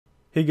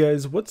Hey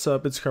guys, what's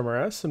up? It's Crumb,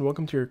 and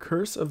welcome to your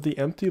Curse of the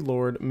Empty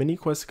Lord mini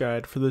quest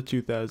guide for the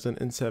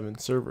 2007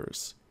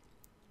 servers.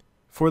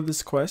 For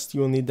this quest,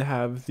 you will need to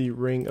have the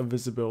Ring of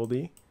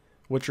Visibility,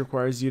 which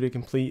requires you to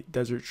complete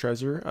Desert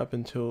Treasure up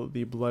until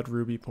the Blood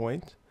Ruby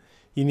point.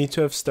 You need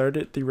to have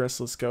started the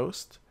Restless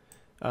Ghost,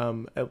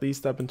 at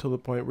least up until the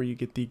point where you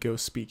get the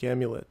Ghostspeak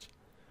amulet.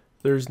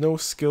 There's no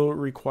skill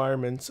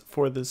requirements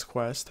for this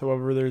quest,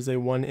 however there's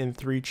a 1 in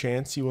 3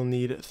 chance you will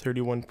need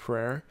 31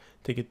 prayer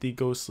to get the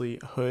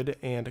ghostly hood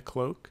and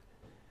cloak.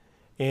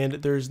 And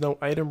there's no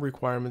item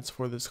requirements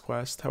for this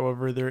quest,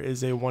 however there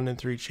is a 1 in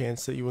 3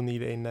 chance that you will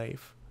need a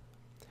knife.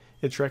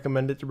 It's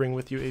recommended to bring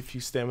with you a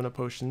few stamina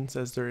potions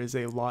as there is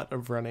a lot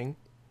of running.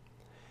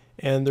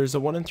 And there's a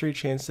 1 in 3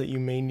 chance that you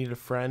may need a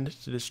friend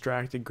to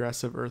distract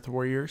aggressive earth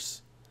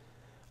warriors.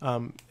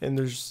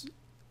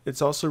 It's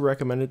also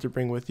recommended to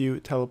bring with you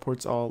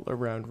teleports all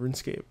around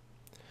Runescape.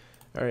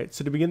 Alright,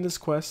 so to begin this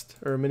quest,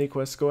 or mini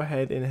quest, go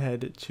ahead and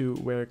head to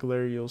where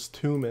Galeriel's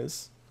tomb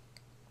is.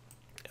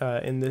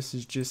 And this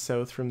is just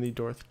south from the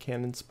Dorth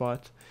Cannon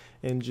spot,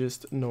 and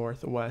just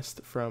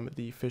northwest from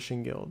the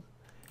Fishing Guild.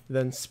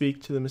 Then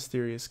speak to the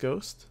mysterious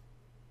ghost.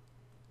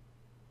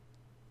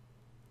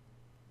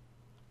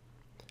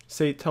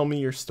 Say, tell me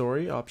your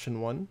story,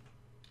 option 1.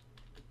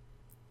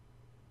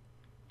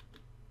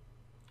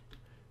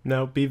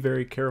 Now be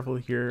very careful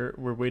here,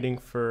 we're waiting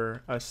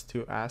for us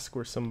to ask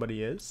where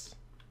somebody is.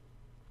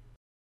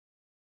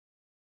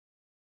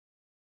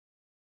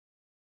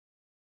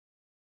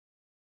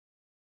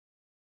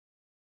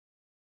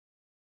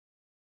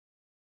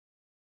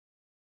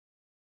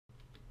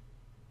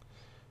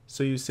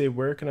 So you say,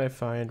 where can I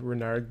find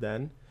Renard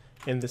then?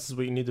 And this is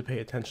what you need to pay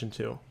attention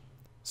to.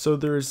 So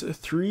there's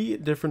 3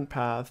 different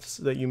paths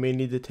that you may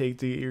need to take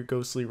to get your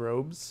ghostly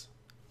robes.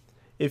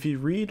 If you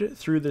read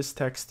through this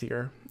text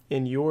here,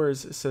 in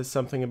yours it says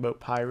something about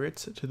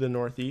pirates to the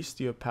northeast,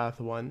 you have path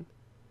 1.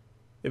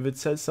 If it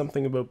says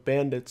something about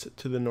bandits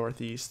to the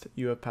northeast,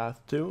 you have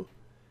path 2.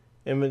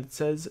 And when it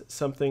says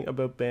something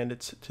about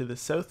bandits to the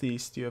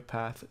southeast, you have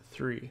path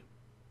 3.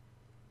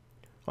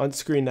 On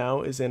screen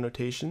now is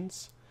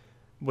annotations,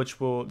 which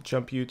will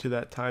jump you to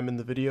that time in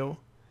the video.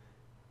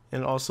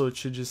 And also it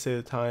should just say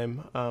the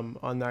time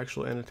on the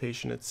actual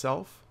annotation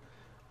itself.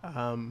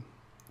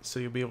 So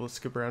you'll be able to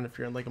skip around if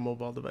you're on like a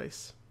mobile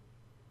device.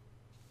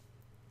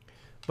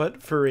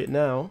 But for right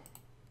now,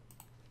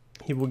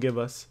 he will give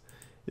us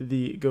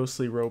the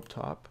ghostly robe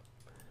top.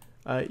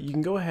 You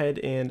can go ahead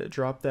and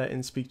drop that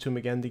and speak to him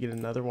again to get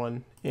another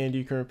one. And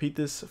you can repeat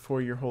this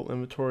for your whole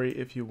inventory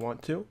if you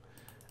want to.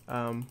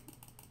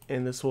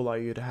 And this will allow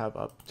you to have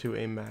up to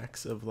a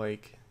max of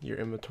like your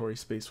inventory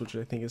space, which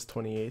I think is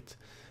 28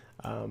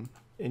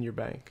 in your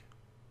bank.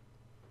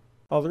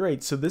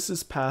 Alright, so this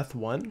is path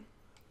 1.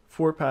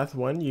 For path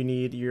 1, you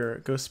need your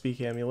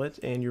Ghostspeak amulet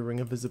and your Ring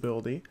of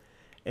Visibility.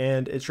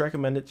 And it's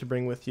recommended to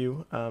bring with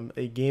you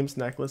a Games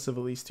necklace of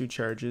at least 2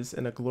 charges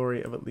and a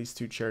Glory of at least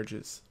 2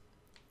 charges.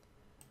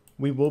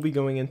 We will be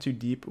going into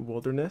Deep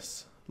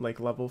Wilderness, like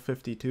level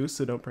 52,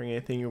 so don't bring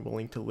anything you're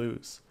willing to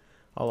lose.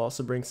 I'll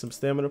also bring some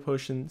stamina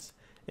potions,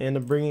 and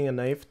I'm bringing a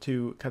knife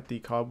to cut the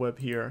cobweb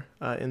here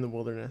in the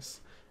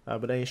wilderness,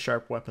 but any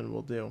sharp weapon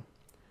will do.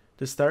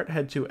 To start,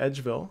 head to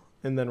Edgeville,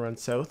 and then run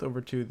south over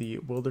to the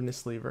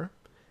Wilderness lever,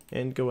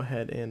 and go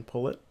ahead and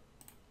pull it.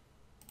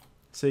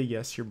 Say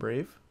yes, you're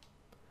brave.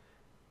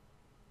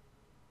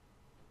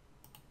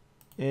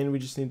 And we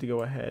just need to go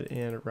ahead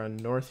and run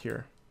north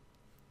here.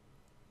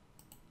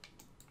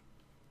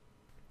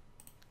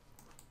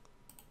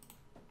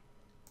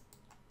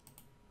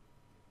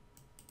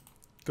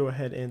 Go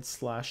ahead and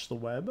slash the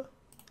web.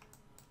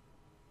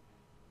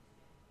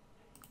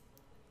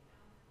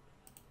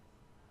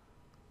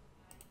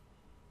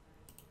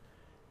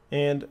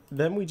 And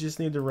then we just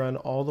need to run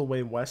all the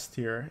way west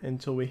here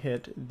until we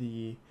hit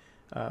the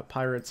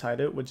pirate's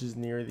hideout, which is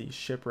near the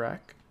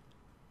shipwreck.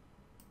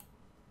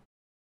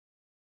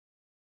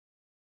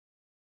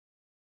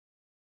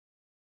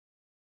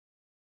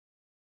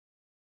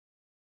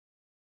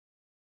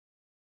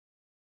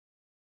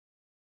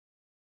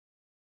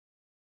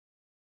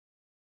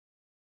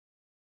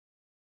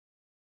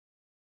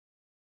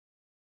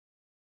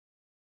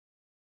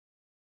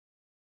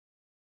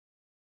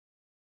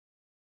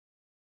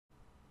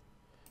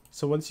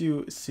 So once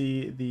you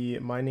see the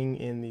mining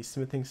and the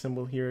smithing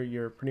symbol here,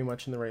 you're pretty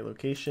much in the right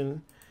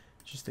location.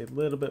 Just a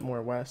little bit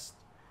more west,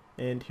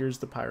 and here's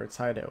the pirate's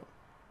hideout.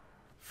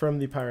 From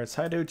the pirate's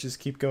hideout,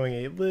 just keep going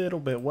a little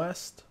bit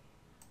west,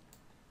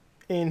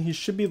 and he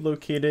should be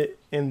located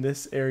in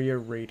this area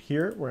right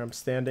here where I'm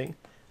standing.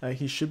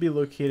 He should be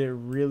located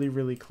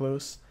really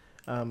close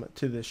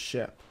to this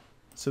ship.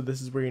 So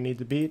this is where you need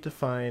to be to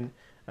find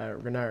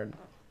Renard.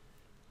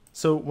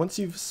 So once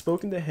you've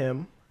spoken to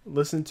him,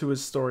 listen to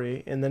his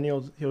story, and then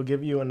he'll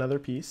give you another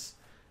piece.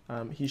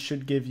 He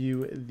should give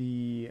you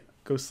the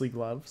ghostly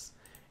gloves,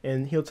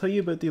 and he'll tell you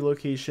about the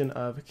location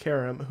of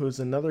Karam, who is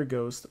another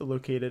ghost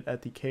located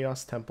at the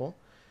Chaos Temple.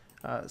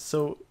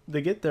 So to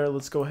get there,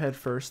 let's go ahead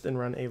first and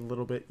run a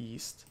little bit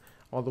east,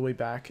 all the way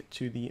back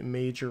to the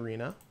Mage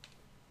Arena.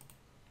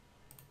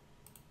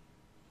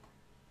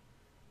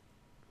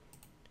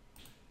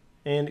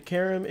 And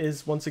Karam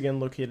is once again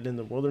located in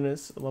the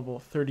wilderness, level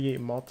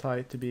 38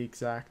 multi to be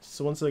exact.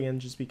 So once again,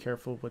 just be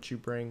careful what you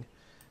bring.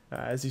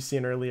 As you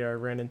seen earlier, I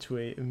ran into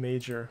a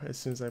major as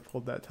soon as I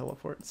pulled that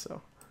teleport,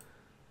 so.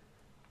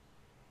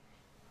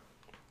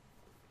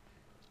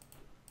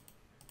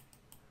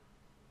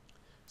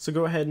 So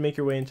go ahead and make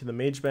your way into the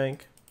mage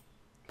bank,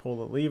 pull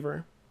the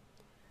lever,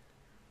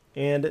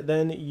 and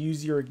then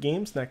use your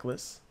games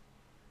necklace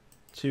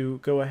to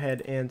go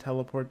ahead and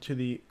teleport to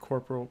the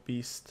corporal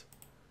beast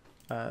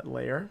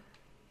layer.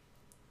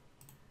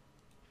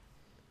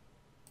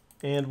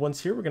 And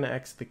once here, we're going to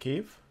exit the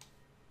cave,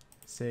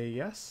 say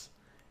yes,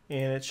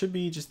 and it should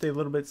be just a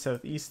little bit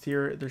southeast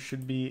here. There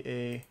should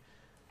be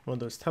one of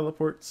those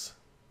teleports,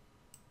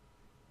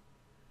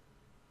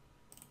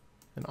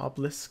 an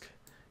obelisk.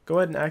 Go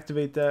ahead and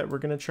activate that. We're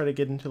going to try to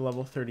get into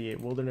level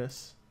 38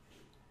 wilderness.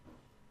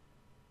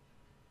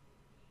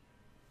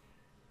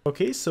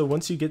 Okay, so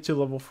once you get to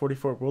level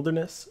 44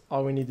 wilderness,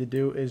 all we need to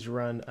do is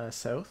run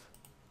south.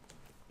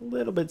 A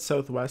little bit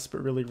southwest,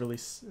 but really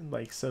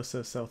like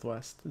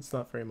southwest. It's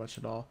not very much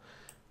at all.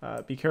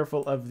 Be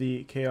careful of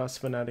the chaos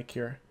fanatic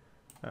here.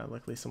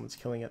 Luckily someone's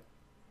killing it.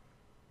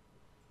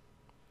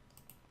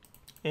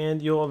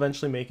 And you'll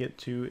eventually make it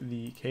to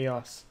the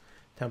chaos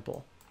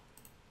temple.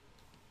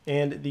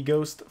 And the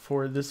ghost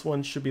for this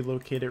one should be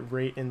located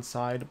right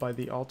inside by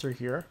the altar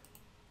here.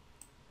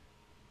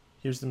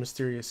 Here's the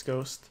mysterious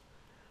ghost.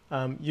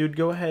 You'd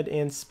go ahead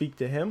and speak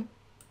to him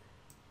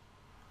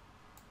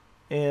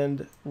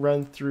and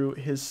run through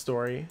his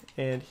story,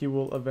 and he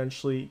will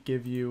eventually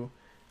give you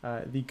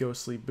the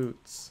ghostly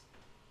boots.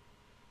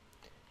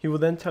 He will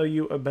then tell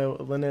you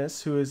about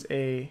Linus, who is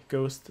a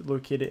ghost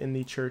located in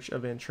the Church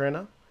of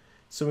Antrana.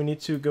 So we need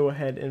to go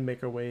ahead and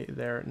make our way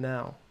there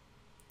now.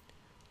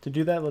 To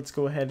do that, let's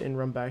go ahead and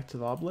run back to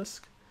the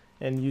obelisk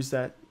and use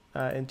that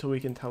until we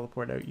can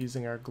teleport out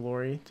using our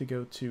glory to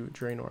go to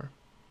Draenor.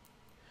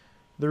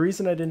 The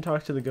reason I didn't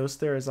talk to the ghost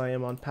there is I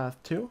am on path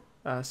 2,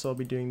 so I'll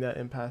be doing that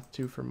in path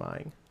 2 for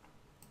mine.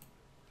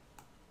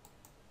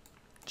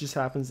 It just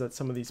happens that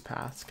some of these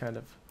paths kind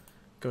of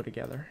go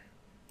together.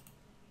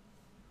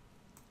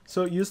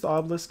 So use the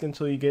obelisk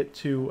until you get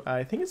to,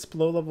 I think it's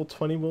below level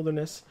 20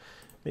 wilderness,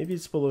 maybe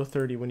it's below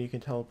 30 when you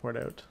can teleport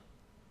out.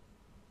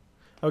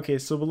 Okay,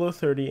 so below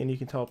 30 and you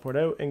can teleport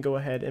out and go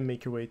ahead and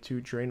make your way to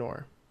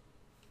Draenor.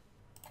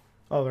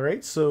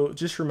 Alright, so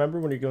just remember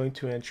when you're going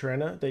to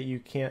Antrana that you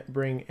can't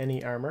bring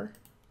any armor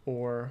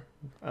or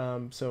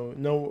so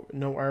no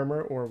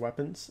armor or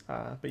weapons,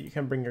 but you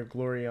can bring your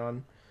glory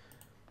on.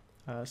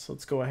 So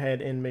let's go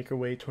ahead and make our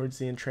way towards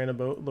the Antrana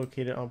boat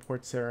located on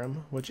Port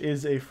Sarim, which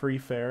is a free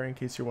fare in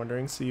case you're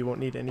wondering, so you won't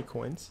need any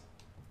coins.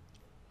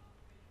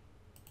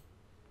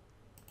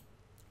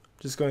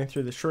 Just going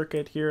through the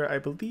shortcut here. I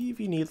believe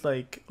you need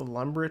like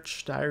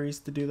Lumbrich diaries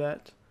to do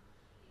that.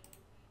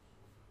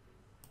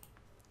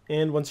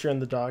 And once you're on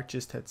the dock,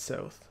 just head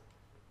south.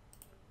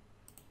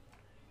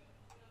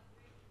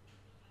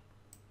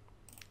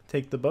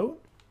 Take the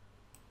boat.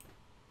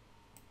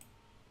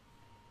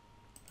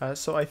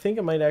 So I think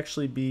it might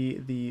actually be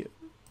the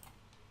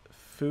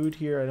food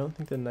here. I don't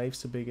think the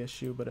knife's a big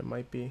issue, but it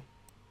might be.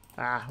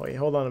 Ah, wait,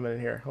 hold on a minute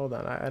here. Hold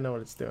on, I know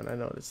what it's doing. I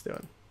know what it's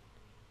doing.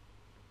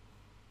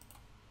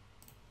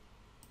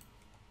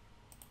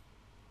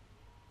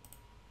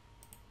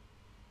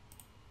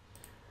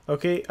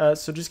 Okay,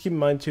 so just keep in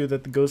mind too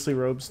that the ghostly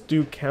robes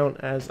do count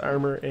as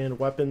armor and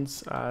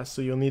weapons,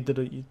 so you'll need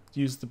to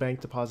use the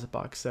bank deposit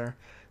box there.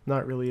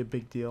 Not really a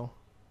big deal.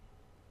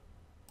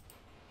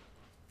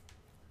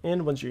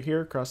 And once you're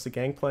here, cross the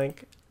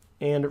gangplank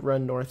and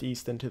run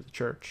northeast into the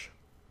church.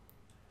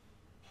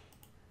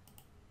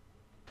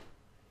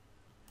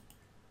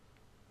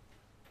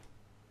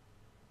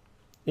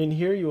 In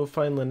here you will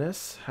find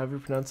Linus, however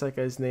you pronounce that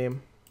guy's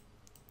name.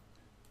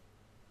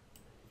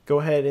 Go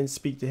ahead and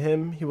speak to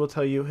him. He will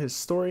tell you his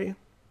story.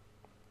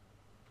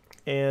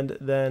 And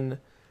then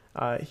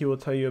he will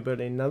tell you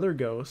about another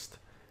ghost,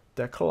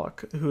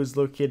 Deklok, who is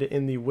located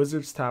in the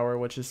Wizard's Tower,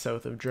 which is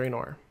south of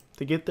Draenor.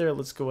 To get there,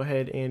 let's go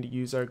ahead and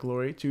use our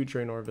glory to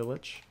Draenor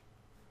Village.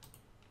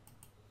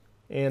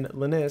 And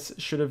Linus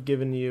should have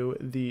given you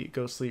the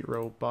ghostly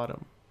robe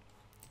bottom.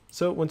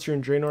 So once you're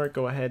in Draenor,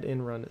 go ahead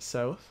and run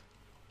south.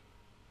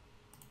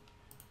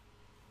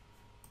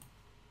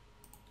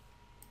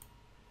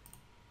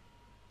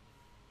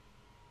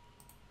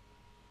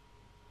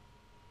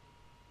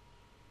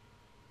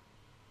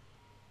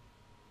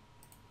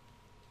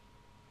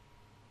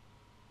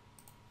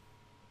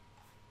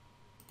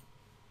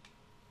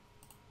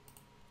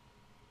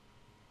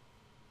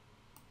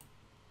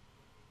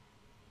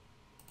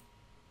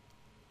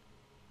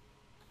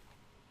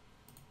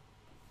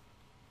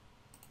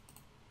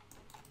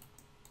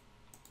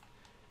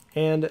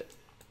 And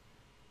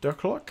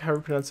Deklok, however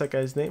you pronounce that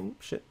guy's name,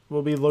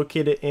 will be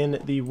located in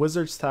the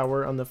Wizard's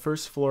Tower on the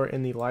first floor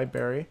in the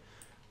library.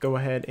 Go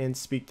ahead and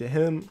speak to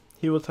him.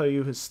 He will tell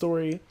you his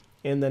story,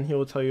 and then he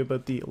will tell you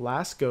about the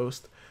last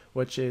ghost,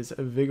 which is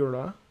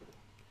Vigora.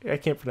 I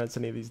can't pronounce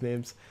any of these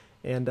names.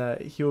 And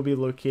he will be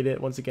located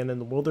once again in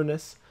the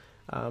wilderness.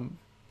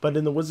 But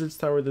in the Wizard's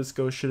Tower, this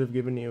ghost should have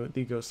given you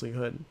the ghostly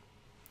hood.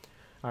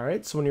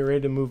 Alright, so when you're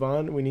ready to move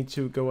on, we need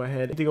to go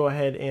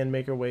ahead and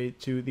make our way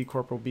to the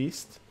Corporal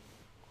Beast.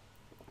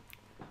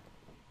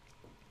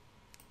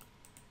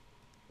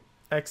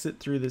 Exit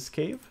through this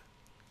cave.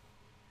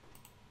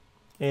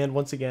 And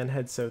once again,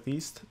 head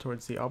southeast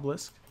towards the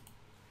obelisk.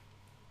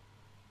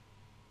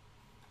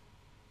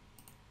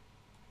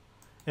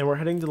 And we're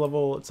heading to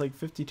level, it's like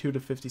 52 to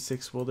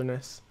 56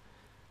 wilderness.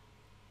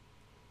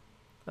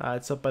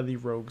 It's up by the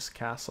Rogue's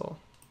Castle.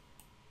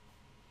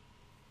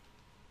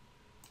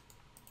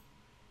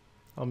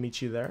 I'll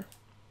meet you there.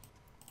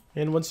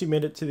 And once you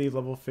made it to the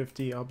level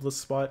 50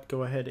 obelisk spot,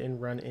 go ahead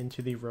and run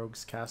into the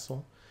Rogue's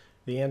Castle.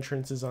 The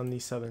entrance is on the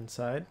southern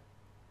side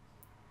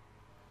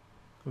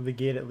of the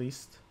gate at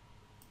least.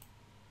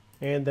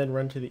 And then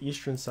run to the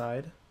eastern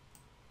side.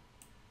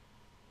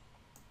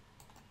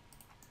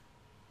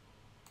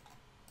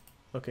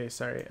 Okay,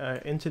 sorry.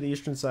 Into the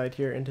eastern side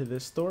here, into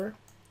this door.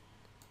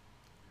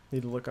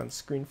 Need to look on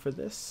screen for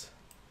this.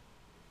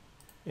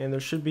 And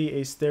there should be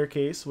a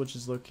staircase which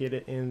is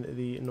located in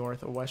the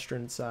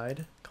northwestern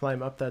side.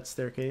 Climb up that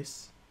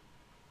staircase.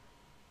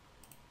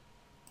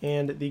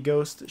 And the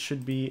ghost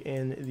should be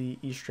in the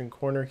eastern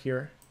corner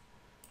here.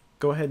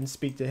 Go ahead and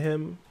speak to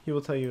him. He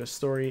will tell you a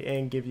story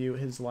and give you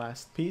his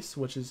last piece,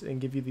 which is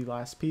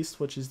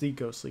the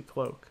ghostly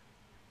cloak.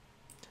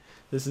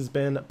 This has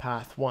been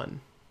path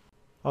 1.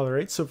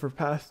 Alright, so for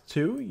path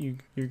 2,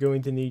 you're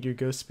going to need your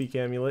Ghostspeak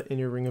amulet and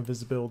your ring of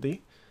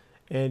visibility.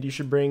 And you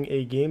should bring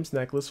a games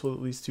necklace with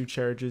at least 2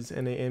 charges,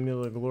 and an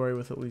amulet of glory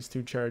with at least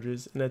 2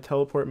 charges, and a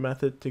teleport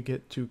method to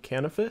get to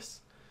Canifis,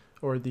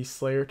 or the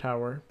Slayer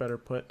Tower, better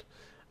put.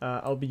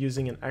 I'll be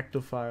using an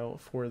ectophile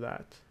for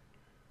that.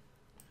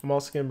 I'm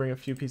also going to bring a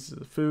few pieces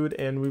of food,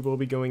 and we will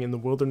be going in the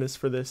wilderness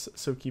for this,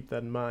 so keep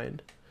that in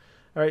mind.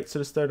 Alright, so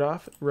to start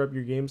off, rub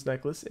your games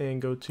necklace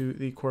and go to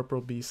the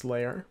Corporal Beast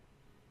lair.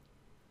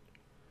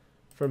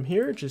 From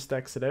here, just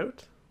exit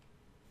out.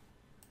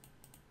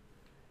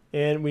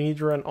 And we need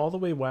to run all the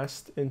way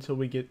west until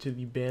we get to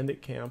the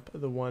bandit camp,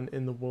 the one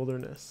in the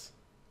wilderness.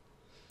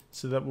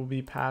 So that will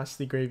be past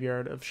the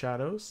Graveyard of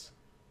Shadows.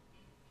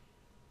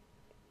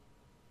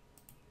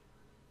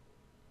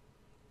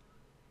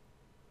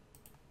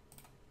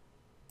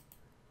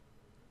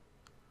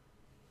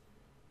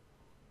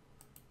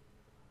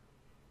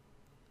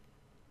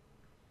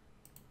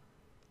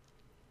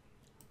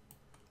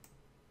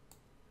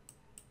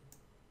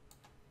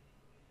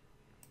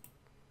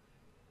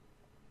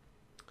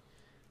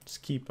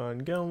 Just keep on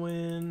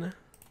going.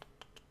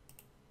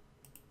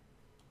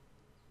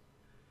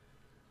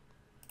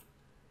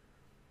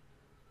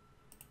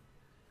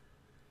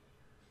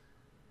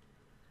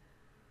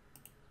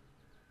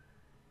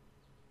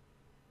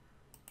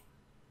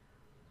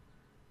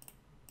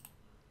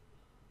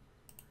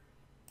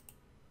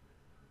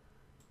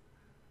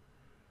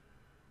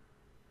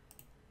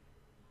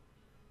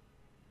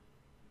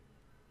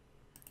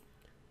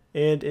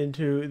 And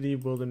into the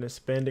Wilderness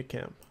Bandit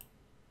Camp.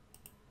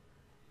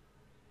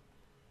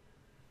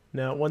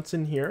 Now, once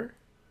in here,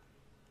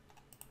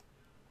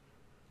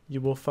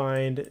 you will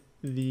find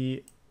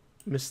the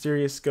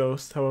mysterious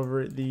ghost.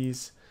 However,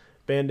 these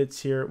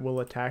bandits here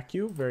will attack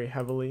you very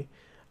heavily.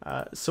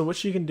 So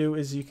what you can do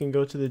is you can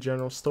go to the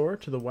general store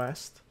to the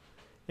west,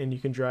 and you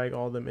can drag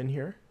all of them in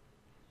here.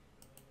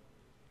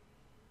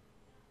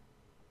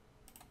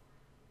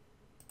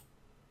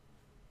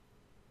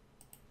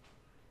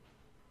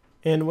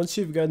 And once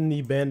you've gotten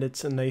the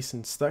bandits nice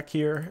and stuck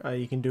here,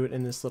 you can do it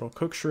in this little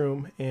cook's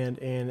room, and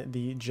in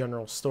the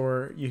general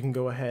store, you can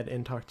go ahead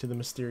and talk to the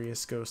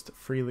mysterious ghost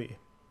freely.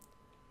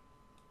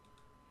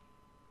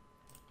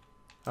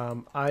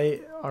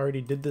 I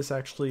already did this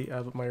actually,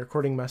 but my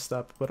recording messed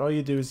up, but all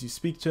you do is you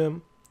speak to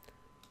him,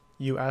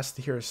 you ask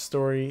to hear a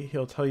story,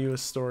 he'll tell you a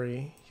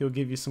story, he'll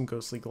give you some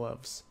ghostly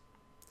gloves.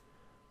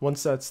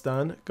 Once that's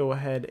done, go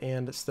ahead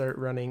and start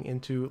running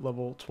into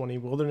level 20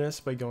 wilderness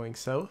by going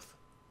south.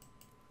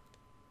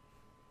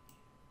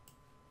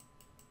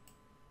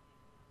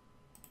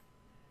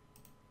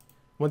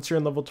 Once you're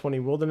in level 20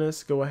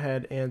 wilderness, go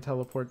ahead and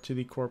teleport to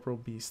the Corporal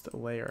Beast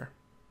lair.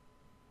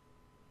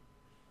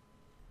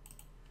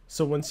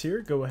 So once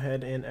here, go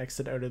ahead and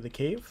exit out of the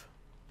cave.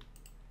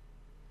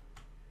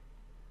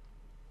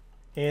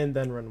 And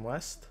then run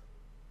west.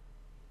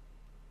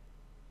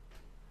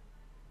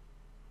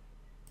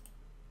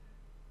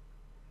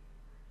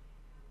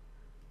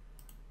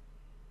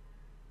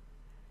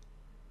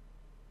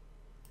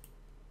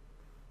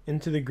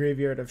 Into the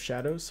Graveyard of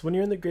Shadows. When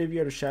you're in the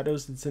Graveyard of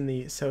Shadows, it's in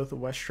the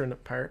southwestern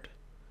part.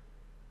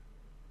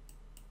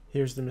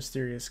 Here's the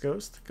mysterious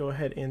ghost. Go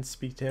ahead and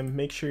speak to him.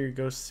 Make sure your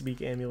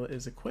Ghostspeak amulet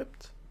is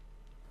equipped.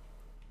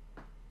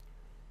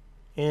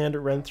 And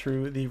run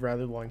through the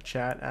rather long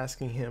chat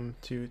asking him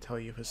to tell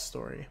you his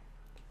story.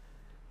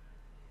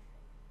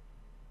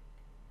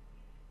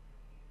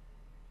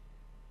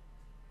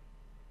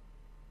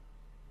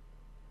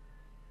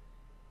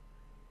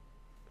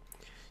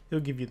 He'll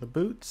give you the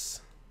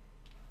boots.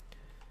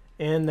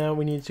 And now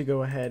we need to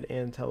go ahead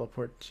and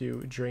teleport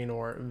to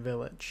Draenor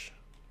Village.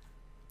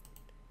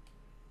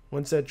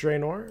 Once at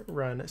Draenor,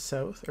 run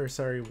south, or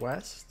sorry,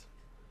 west.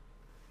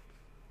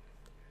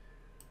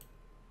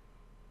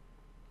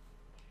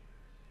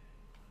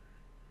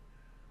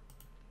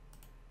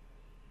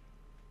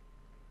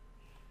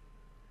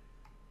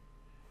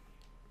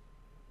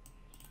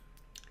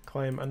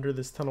 Climb under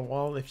this tunnel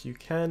wall if you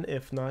can.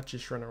 If not,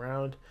 just run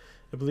around.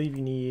 I believe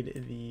you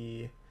need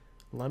the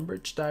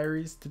Lumbridge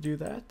Diaries to do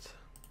that.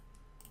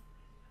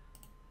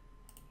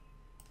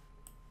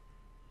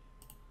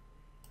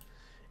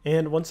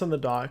 And once on the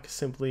dock,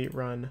 simply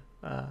run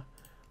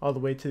all the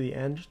way to the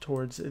end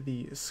towards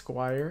the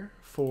Squire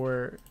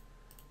for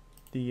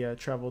the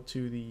travel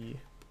to the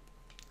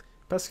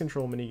pest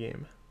control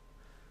minigame.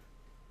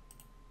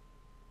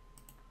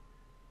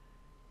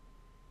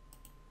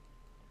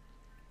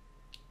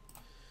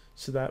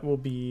 So that will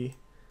be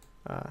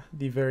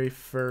the very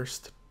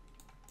first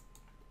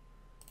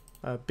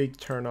big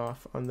turnoff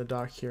on the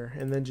dock here,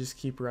 and then just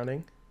keep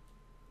running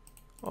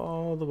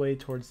all the way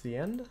towards the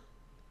end.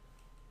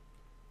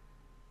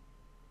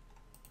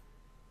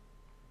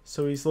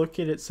 So he's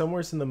located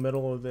somewhere in the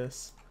middle of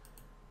this.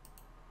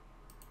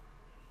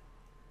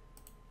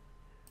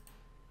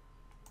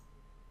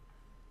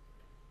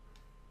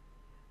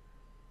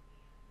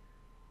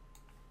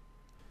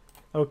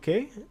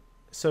 Okay,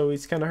 so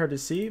he's kind of hard to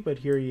see, but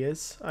here he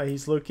is.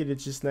 He's located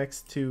just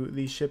next to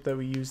the ship that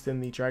we used in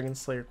the Dragon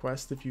Slayer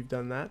quest, if you've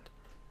done that.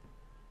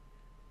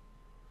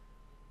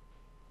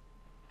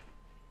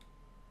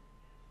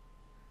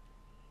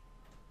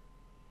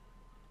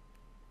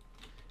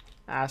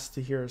 Asked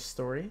to hear a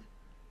story.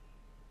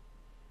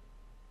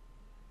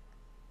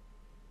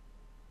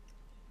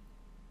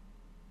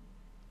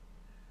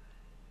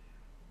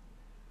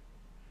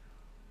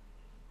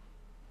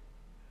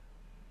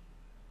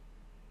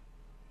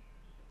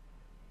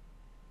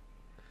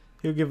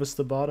 He'll give us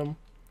the bottom,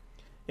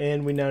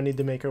 and we now need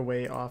to make our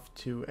way off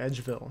to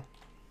Edgeville.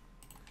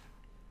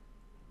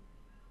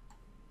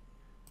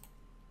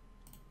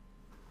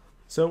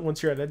 So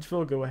once you're at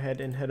Edgeville, go ahead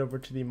and head over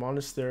to the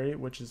monastery,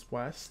 which is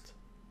west.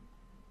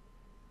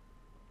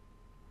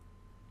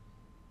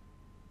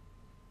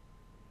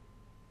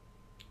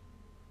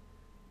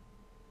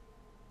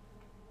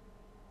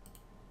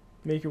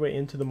 Make your way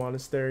into the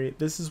monastery.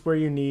 This is where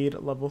you need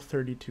level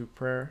 32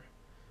 prayer,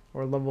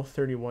 or level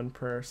 31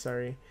 prayer,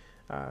 sorry,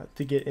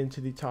 to get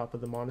into the top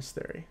of the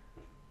monastery.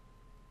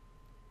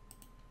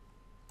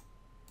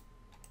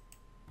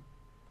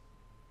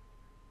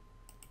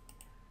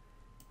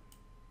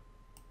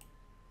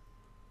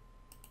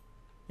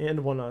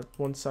 And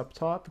once up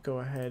top, go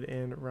ahead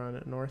and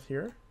run north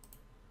here,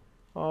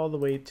 all the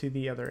way to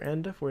the other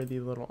end where the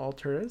little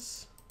altar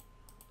is.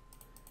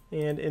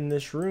 And in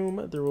this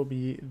room, there will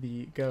be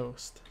the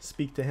ghost.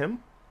 Speak to him.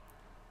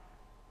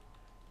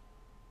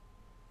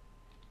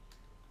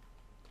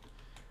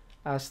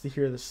 Ask to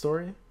hear the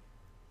story.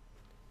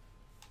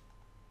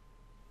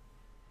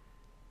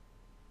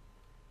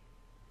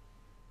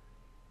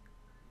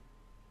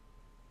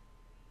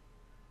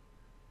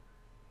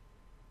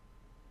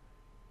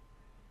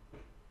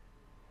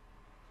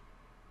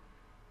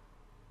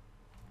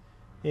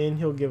 And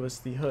he'll give us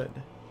the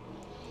hood.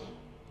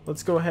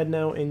 Let's go ahead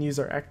now and use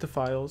our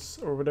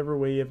ectophiles, or whatever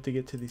way you have to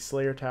get to the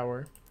Slayer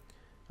Tower,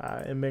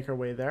 and make our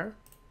way there.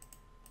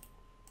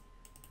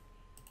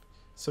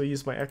 So I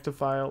use my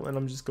ectophile, and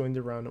I'm just going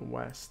to run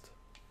west.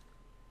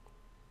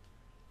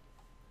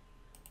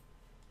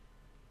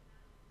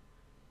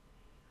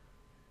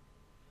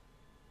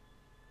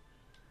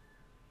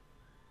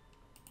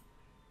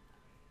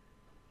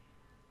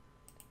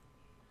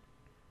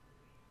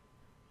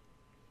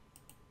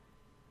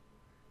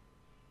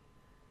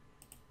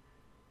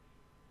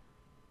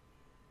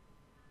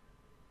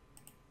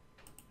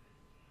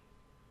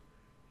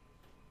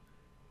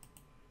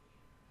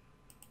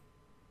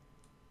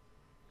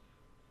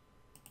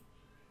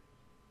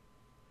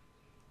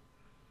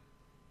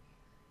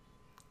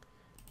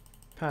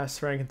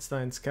 Past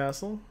Frankenstein's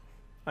castle.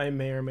 I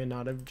may or may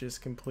not have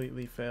just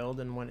completely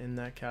failed and went in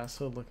that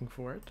castle looking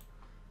for it.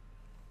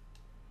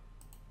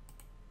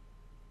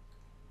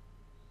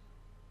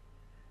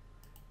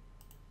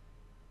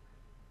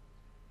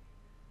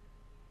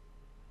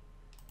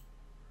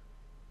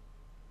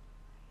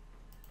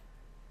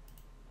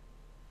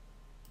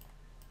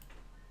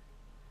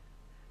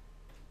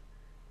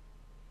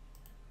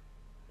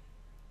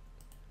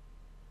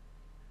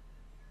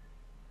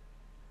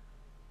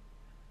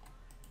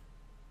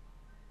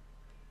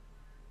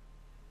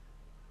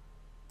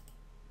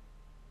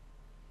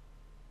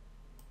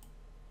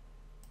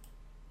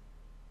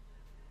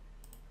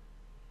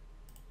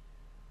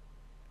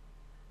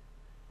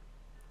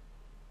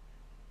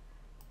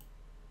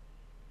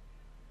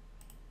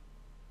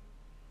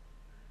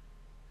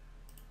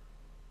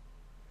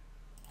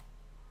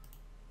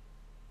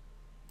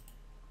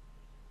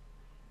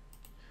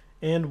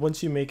 And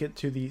once you make it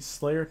to the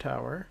Slayer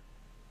Tower,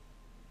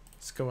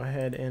 let's go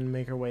ahead and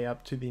make our way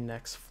up to the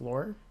next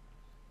floor.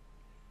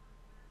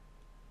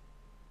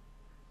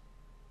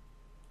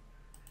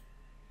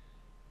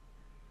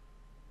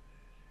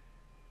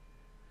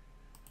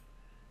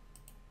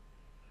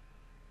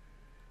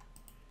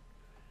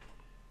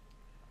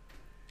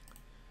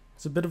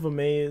 It's a bit of a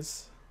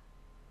maze,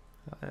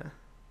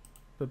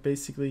 but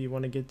basically you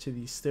want to get to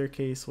the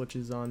staircase, which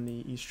is on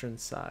the eastern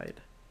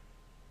side.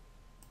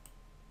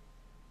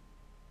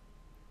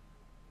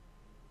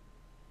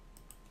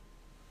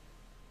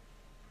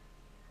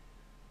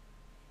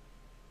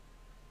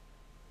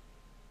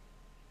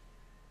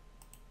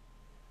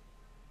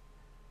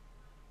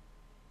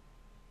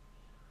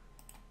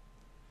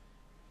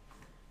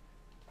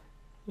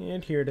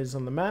 And here it is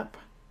on the map.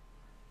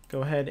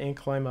 Go ahead and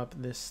climb up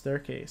this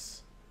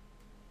staircase.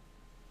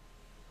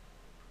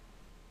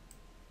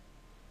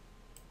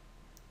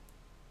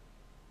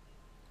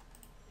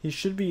 He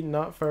should be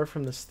not far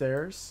from the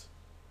stairs.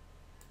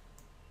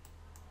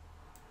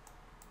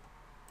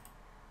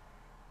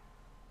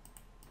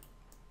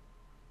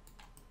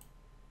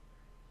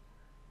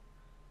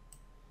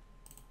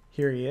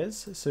 Here he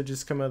is. So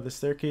just come out of the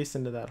staircase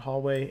into that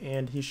hallway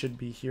and he should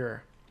be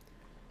here.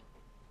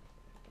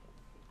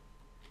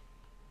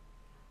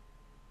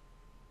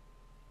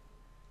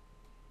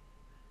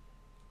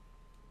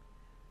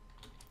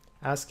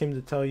 Ask him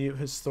to tell you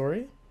his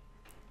story.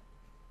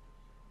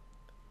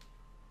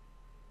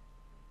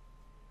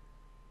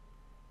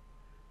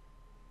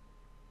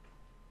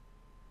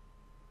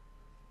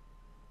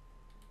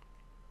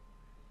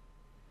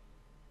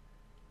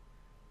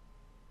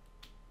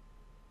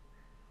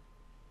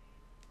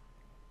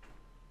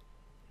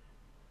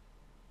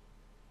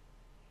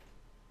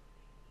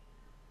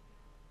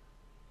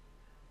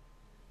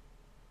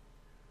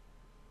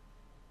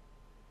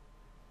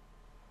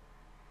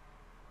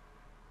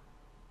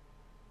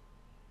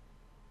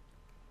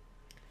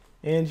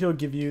 And he'll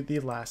give you the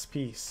last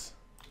piece.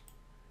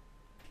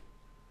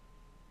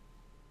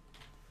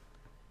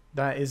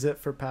 That is it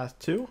for path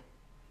 2.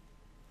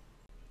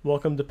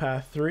 Welcome to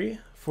path 3.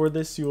 For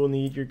this you will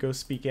need your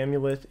Ghostspeak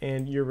amulet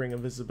and your ring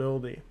of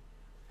visibility.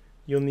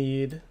 You'll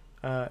need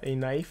a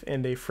knife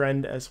and a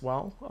friend as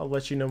well. I'll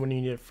let you know when you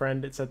need a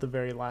friend. It's at the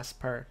very last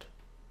part.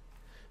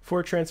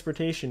 For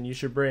transportation, you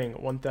should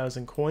bring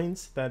 1,000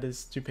 coins. That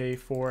is to pay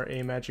for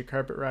a magic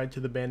carpet ride to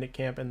the bandit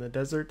camp in the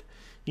desert.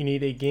 You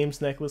need a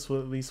games necklace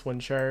with at least 1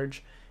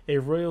 charge. A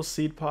royal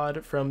seed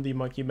pod from the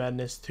Monkey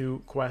Madness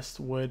 2 quest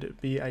would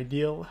be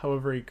ideal.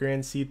 However, a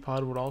grand seed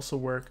pod would also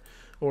work,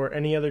 or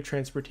any other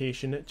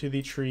transportation to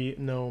the tree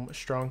gnome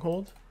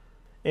stronghold.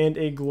 And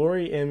a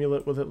glory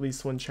amulet with at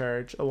least 1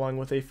 charge, along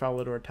with a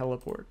Falador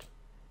teleport.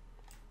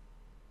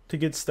 To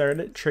get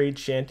started, trade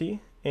shanty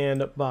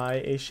and buy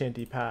a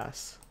shanty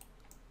pass.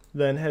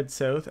 Then head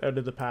south out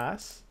of the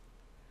pass,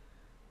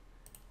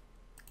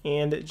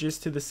 and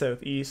just to the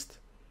southeast,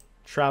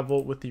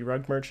 travel with the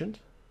rug merchant.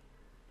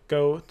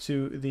 Go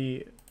to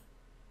the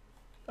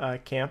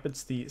camp.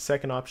 It's the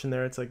second option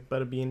there. It's like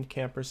Butta Bean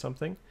Camp or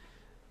something.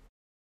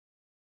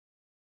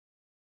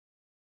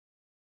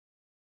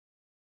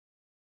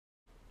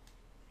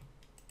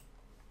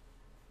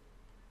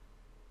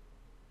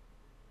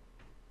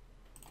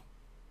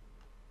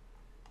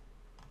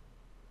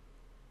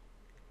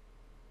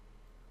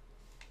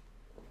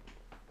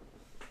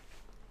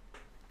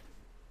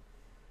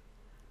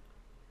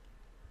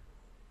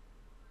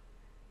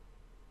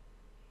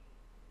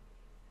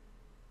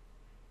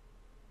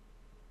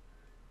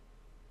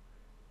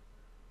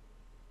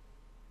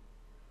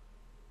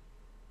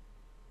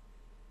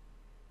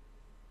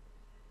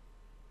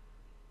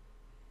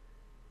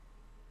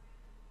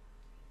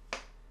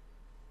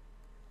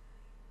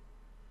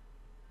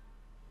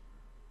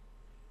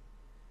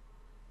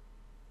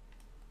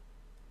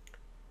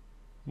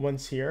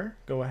 Once here,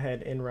 go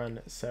ahead and run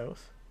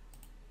south.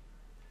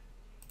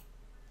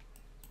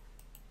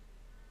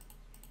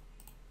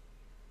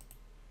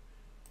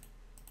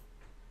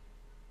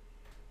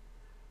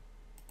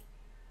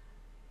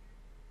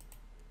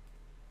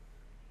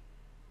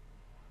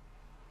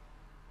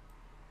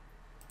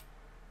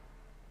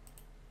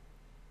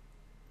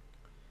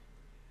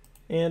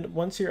 And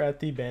once you're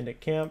at the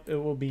bandit camp, it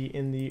will be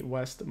in the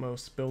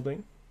westmost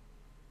building.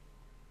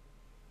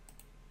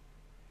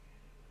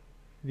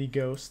 The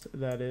ghost,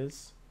 that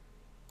is.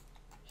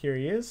 Here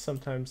he is.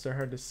 Sometimes they're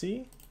hard to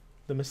see.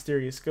 The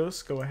mysterious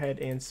ghost. Go ahead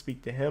and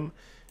speak to him.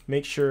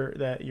 Make sure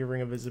that your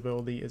ring of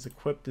visibility is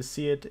equipped to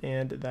see it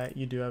and that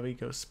you do have a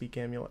Ghostspeak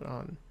amulet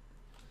on.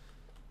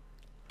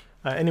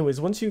 Anyways,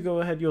 once you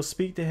go ahead, you'll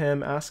speak to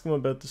him, ask him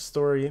about the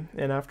story,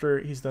 and after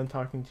he's done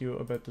talking to you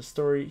about the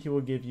story, he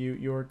will give you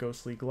your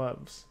ghostly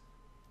gloves.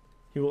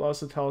 He will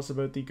also tell us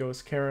about the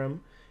ghost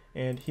Crumb,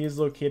 and he is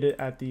located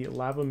at the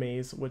lava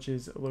maze, which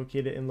is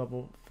located in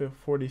level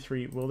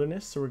 43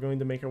 wilderness. So we're going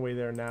to make our way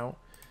there now.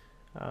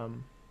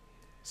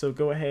 So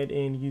go ahead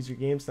and use your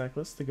games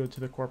necklace to go to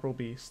the corporal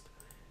beast.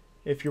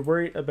 If you're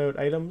worried about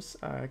items,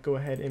 go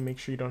ahead and make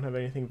sure you don't have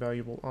anything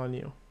valuable on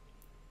you.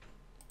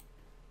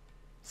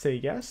 Say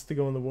yes to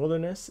go in the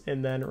wilderness,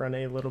 and then run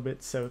a little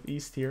bit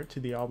southeast here to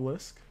the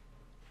obelisk.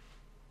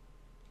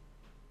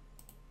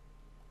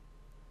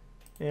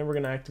 And we're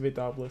going to activate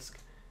the obelisk.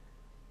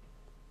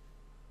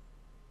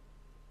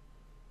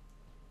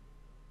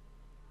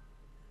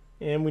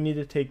 And we need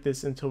to take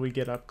this until we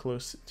get up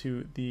close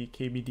to the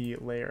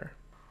KBD layer.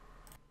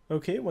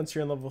 Okay, once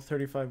you're in level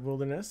 35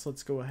 wilderness,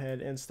 let's go ahead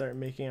and start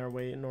making our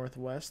way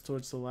northwest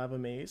towards the lava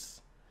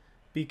maze.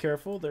 Be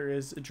careful, there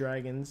is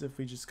dragons if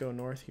we just go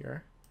north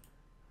here.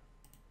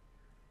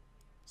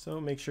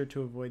 So make sure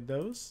to avoid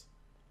those.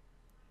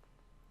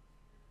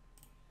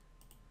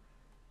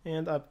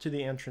 And up to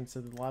the entrance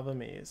of the lava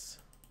maze.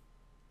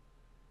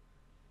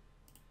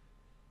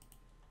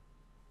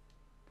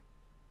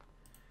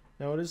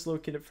 Now it is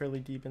located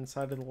fairly deep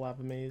inside of the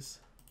lava maze.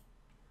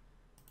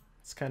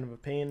 It's kind of a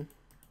pain.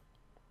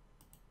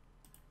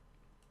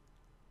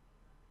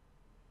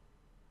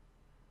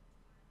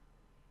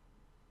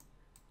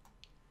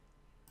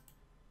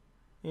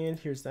 And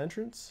here's the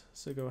entrance,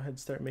 so go ahead and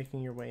start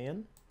making your way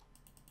in.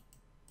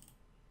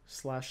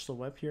 Slash the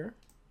web here.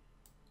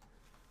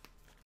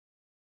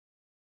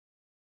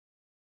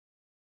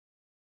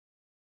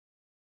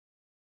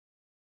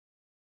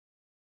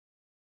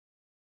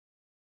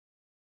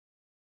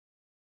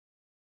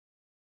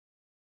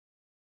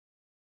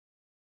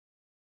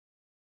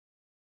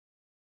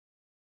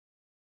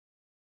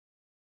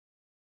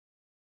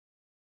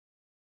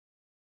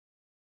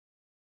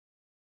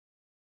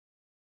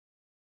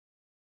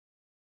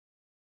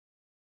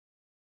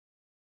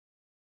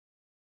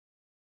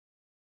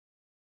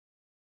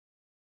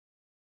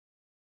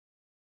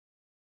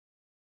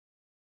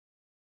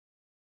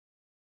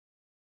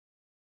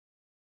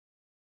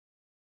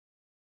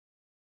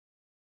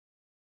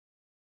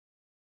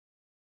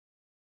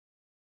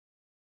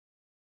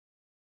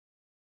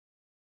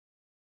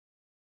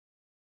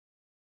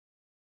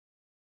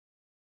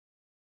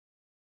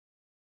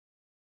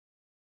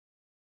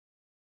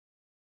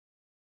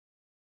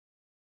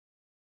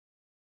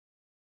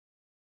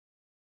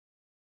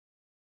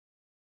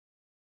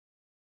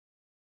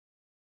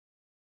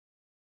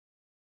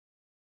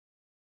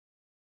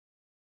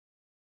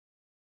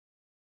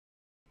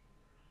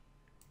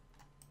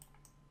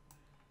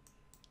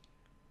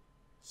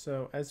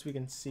 So as we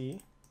can see,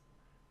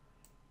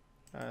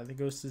 the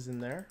ghost is in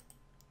there.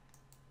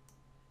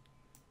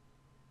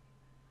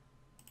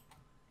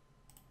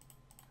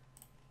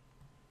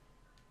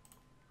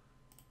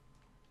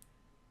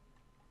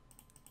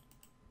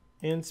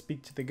 And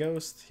speak to the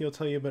ghost. He'll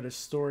tell you about his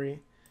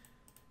story.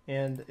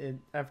 And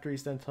after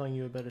he's done telling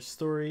you about his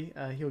story,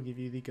 he'll give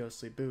you the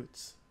ghostly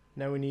boots.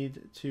 Now we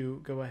need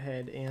to go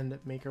ahead and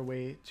make our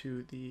way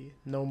to the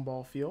gnome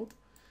ball field.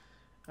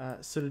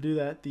 So to do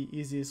that, the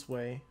easiest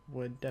way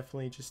would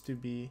definitely just to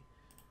be,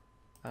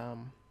 let's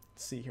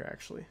see here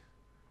actually.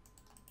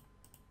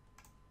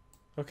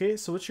 Okay,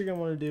 so what you're going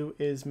to want to do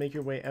is make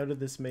your way out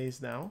of this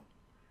maze now.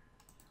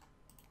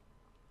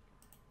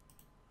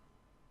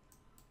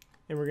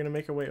 And we're going to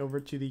make our way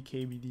over to the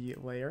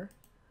KBD layer.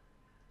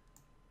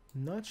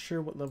 Not sure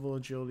what level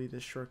agility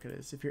this shortcut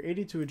is. If you're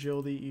 82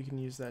 agility, you can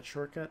use that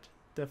shortcut.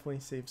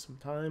 Definitely save some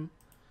time.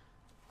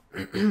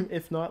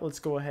 If not, let's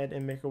go ahead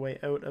and make our way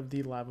out of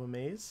the lava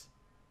maze.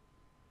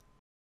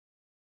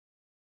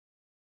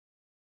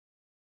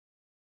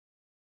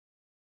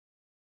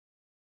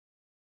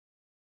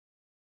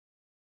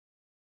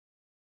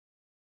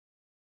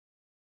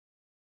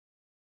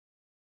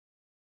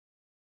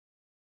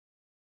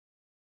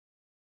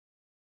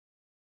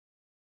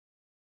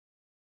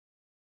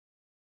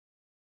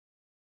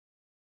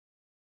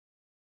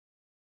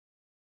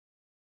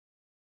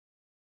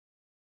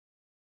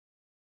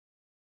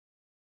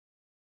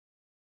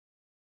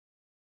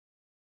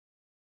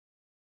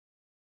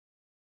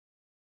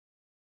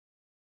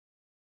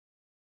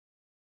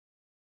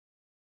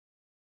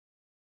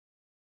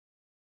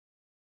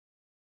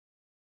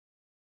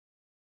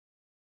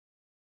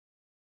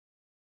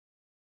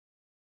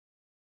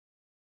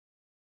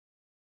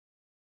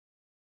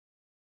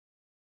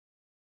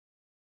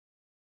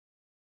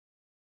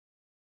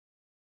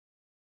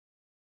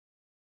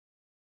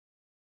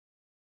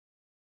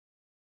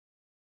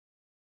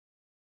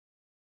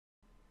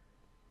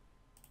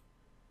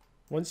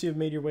 Once you've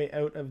made your way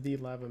out of the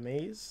lava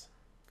maze,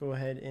 go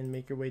ahead and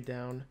make your way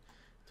down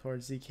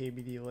towards the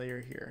KBD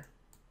layer here.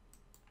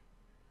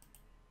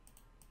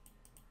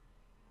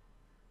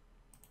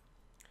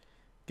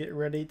 Get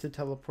ready to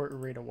teleport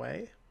right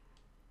away.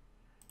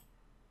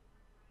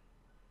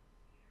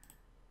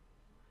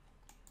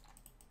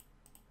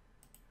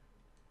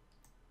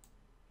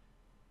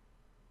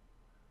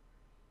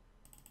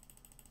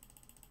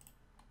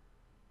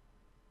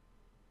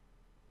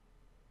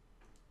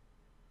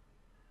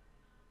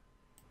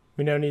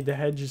 We now need to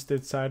head just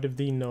outside of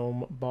the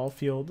gnome ball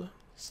field.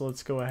 So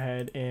let's go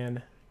ahead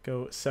and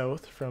go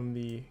south from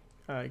the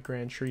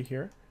grand tree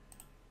here.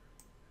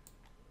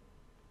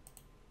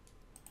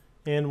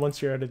 And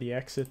once you're out of the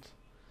exit,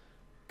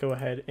 go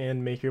ahead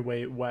and make your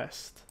way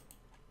west.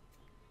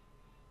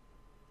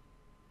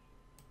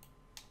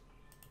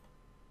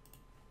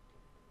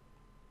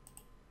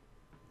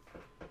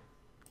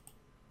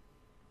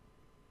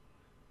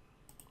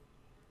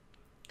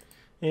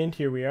 And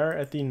here we are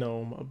at the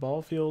gnome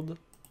ball field.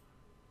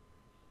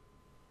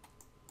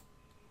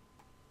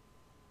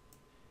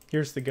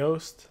 Here's the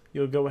ghost.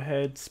 You'll go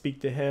ahead, speak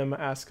to him,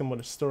 ask him what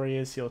his story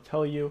is, he'll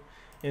tell you,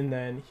 and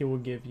then he will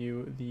give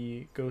you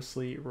the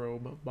ghostly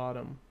robe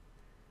bottom.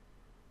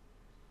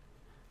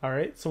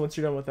 Alright, so once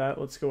you're done with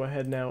that, let's go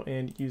ahead now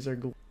and use our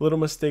little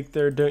mistake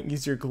there. Don't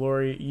use your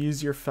glory,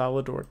 use your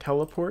Falador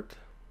teleport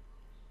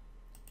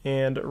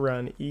and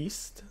run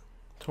east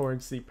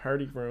towards the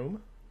party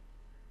room.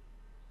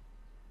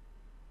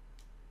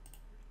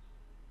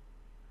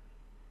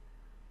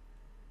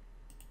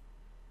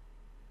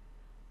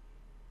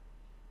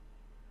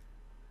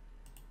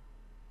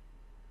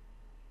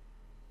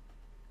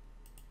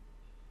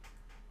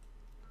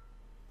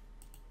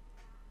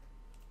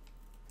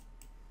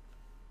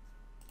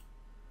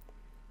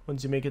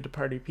 Once you make it to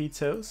Party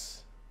Pete's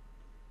house,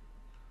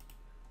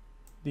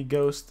 the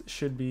ghost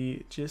should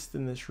be just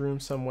in this room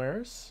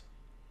somewheres.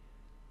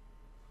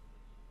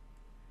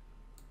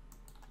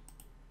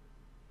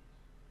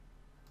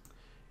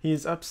 He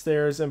is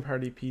upstairs in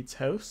Party Pete's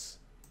house.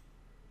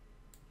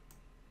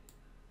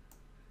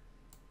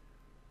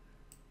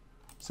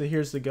 So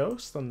here's the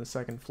ghost on the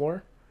second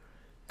floor.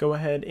 Go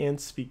ahead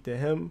and speak to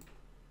him,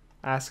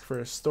 ask for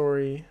a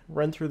story,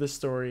 run through the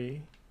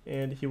story,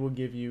 and he will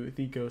give you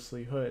the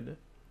ghostly hood.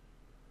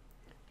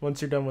 Once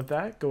you're done with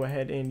that, go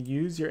ahead and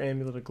use your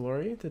Amulet of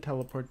Glory to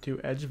teleport to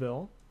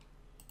Edgeville.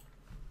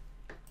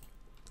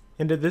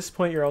 And at this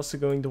point, you're also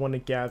going to want to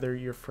gather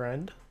your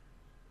friend.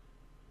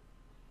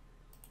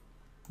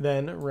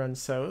 Then run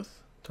south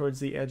towards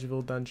the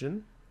Edgeville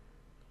dungeon.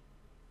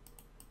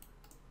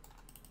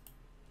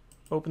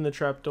 Open the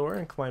trapdoor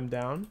and climb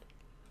down.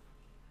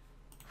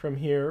 From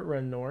here,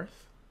 run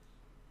north.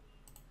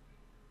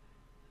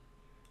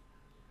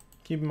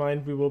 Keep in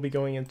mind, we will be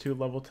going into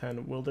level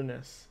 10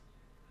 Wilderness.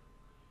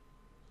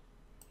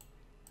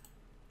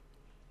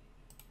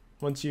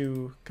 Once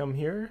you come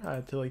here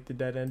to like the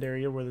dead end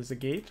area where there's a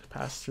gate,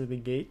 pass through the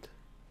gate.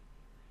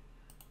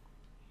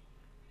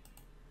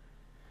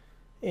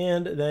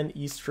 And then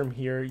east from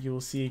here, you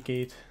will see a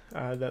gate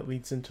that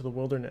leads into the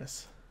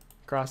wilderness.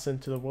 Cross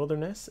into the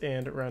wilderness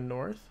and run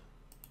north.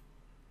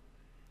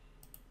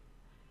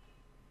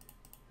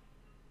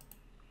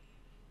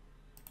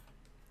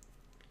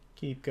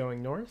 Keep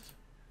going north.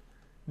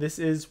 This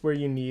is where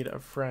you need a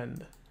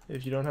friend.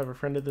 If you don't have a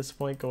friend at this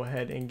point, go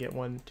ahead and get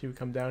one to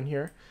come down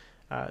here.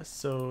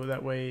 So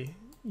that way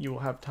you will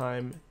have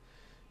time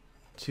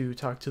to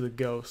talk to the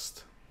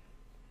ghost.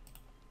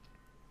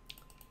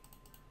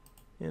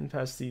 And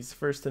past these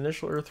first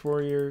initial Earth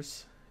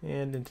Warriors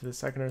and into the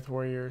second Earth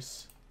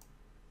Warriors.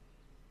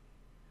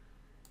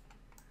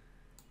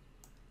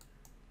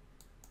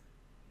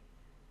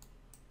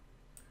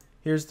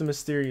 Here's the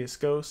mysterious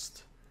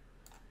ghost.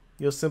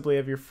 You'll simply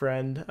have your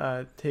friend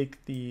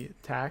take the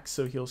tax,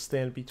 so he'll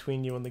stand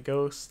between you and the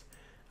ghost.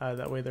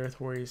 That way the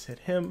Earth Warriors hit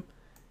him,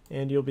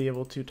 and you'll be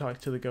able to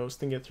talk to the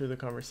ghost and get through the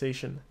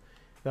conversation.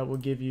 That will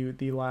give you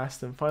the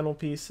last and final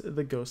piece,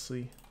 the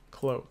ghostly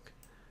cloak.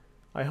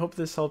 I hope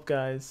this helped,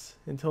 guys.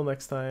 Until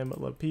next time,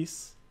 love,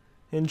 peace,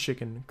 and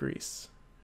chicken grease.